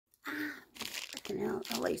hell,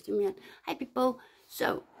 that light's doing me in. Hi people.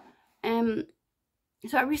 So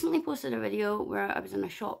I recently posted a video where I was in a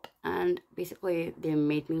shop and basically they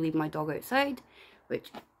made me leave my dog outside,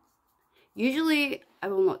 which usually I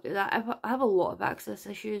will not do that. I have a lot of access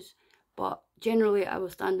issues, but generally I will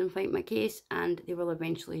stand and fight my case and they will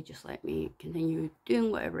eventually just let me continue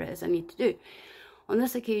doing whatever it is I need to do. On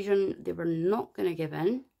this occasion, they were not going to give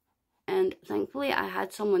in, and thankfully I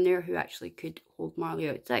had someone there who actually could hold Marley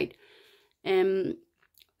outside. And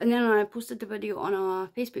then I posted the video on a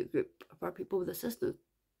Facebook group for people with assistance.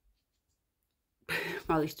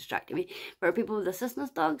 Marley's distracting me. For people with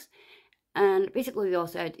assistance dogs. And basically they all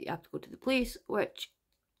said you have to go to the police, which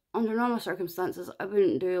under normal circumstances I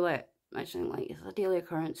wouldn't do. Like, mentioning like it's a daily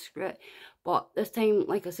occurrence, screw it. But this time,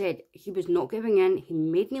 like I said, he was not giving in. He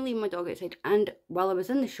made me leave my dog outside, and while I was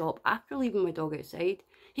in the shop, after leaving my dog outside,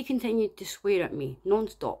 he continued to swear at me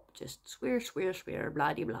non-stop. Just swear,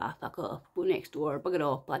 blah de blah, fuck off, go next door, bugger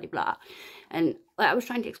off, blah de blah. And like, I was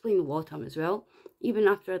trying to explain the law to him as well. Even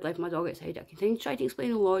after I'd left my dog outside, I continued to try to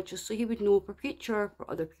explain the law just so he would know for future, for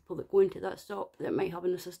other people that go into that shop that might have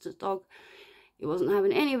an assistance dog. He wasn't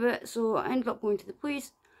having any of it, so I ended up going to the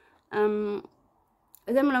police. And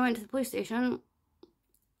then when I went to the police station,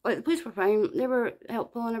 like, the police were fine, they were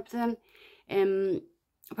helpful and everything.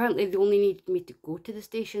 Apparently they only needed me to go to the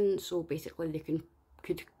station, so basically they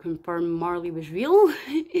could confirm Marley was real.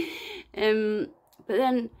 But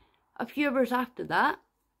then a few hours after that,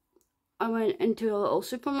 I went into a little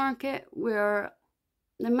supermarket where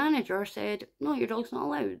the manager said, no, your dog's not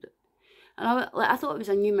allowed. And I thought it was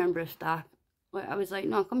a new member of staff. Like, I was like,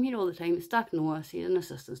 no, I come here all the time. Staff know us. He's an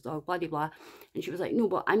assistance dog, blah, blah, blah. And she was like, no,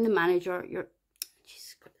 but I'm the manager. You're...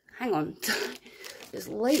 Jesus, hang on. This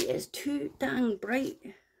light is too dang bright.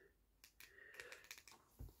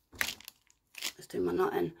 Let's do my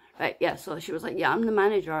nut in. Right, yeah, so she was like, yeah, I'm the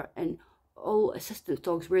manager. And all assistance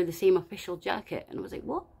dogs wear the same official jacket. And I was like,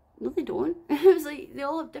 what? No, they don't. I was like, they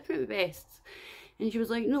all have different vests. And she was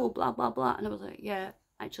like, no, blah, blah, blah. And I was like, yeah,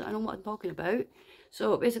 actually, I know what I'm talking about.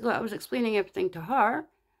 So basically, I was explaining everything to her,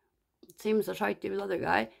 same as I tried to do with the other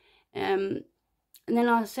guy. And then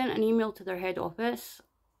I sent an email to their head office.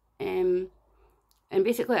 And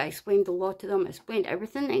basically, I explained the law to them, explained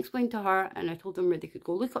everything I explained to her, and I told them where they could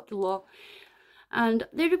go look up the law. And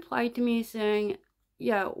they replied to me saying,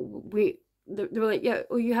 yeah, they were like, yeah,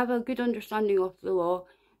 oh, you have a good understanding of the law.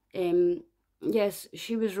 Yes,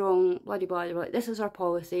 she was wrong, blah, blah, blah. They were like, this is our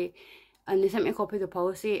policy. And they sent me a copy of the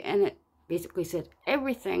policy, and it basically said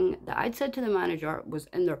everything that I'd said to the manager was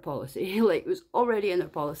in their policy. Like, it was already in their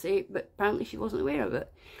policy, but apparently she wasn't aware of it.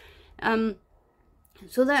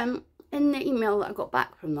 So then, in the email that I got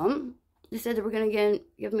back from them, they said they were going to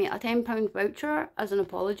give me a £10 voucher as an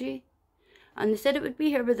apology. And they said it would be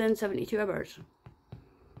here within 72 hours.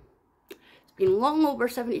 It's been long over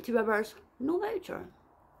 72 hours, no voucher.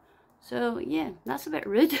 So, yeah, that's a bit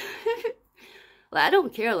rude. Like, I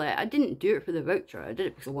don't care, like, I didn't do it for the voucher. I did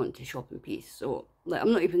it because I wanted to shop in peace. So, like,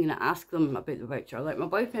 I'm not even going to ask them about the voucher. Like, my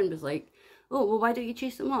boyfriend was like, oh, well, why don't you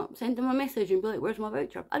chase them up? Send them a message and be like, where's my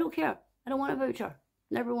voucher? I don't care. I don't want a voucher.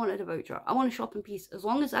 Never wanted a voucher. I want to shop in peace. As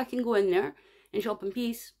long as I can go in there and shop in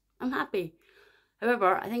peace, I'm happy.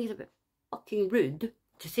 However, I think it's a bit fucking rude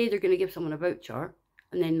to say they're going to give someone a voucher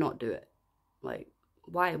and then not do it. Like,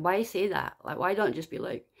 why say that? Like, why don't just be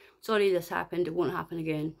like, sorry, this happened, it won't happen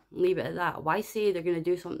again, leave it at that? Why say they're going to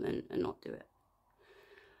do something and not do it?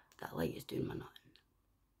 That light is doing my nothing.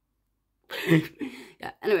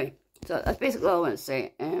 Yeah, anyway, so that's basically all I want to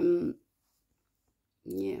say.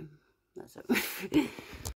 Yeah, that's it.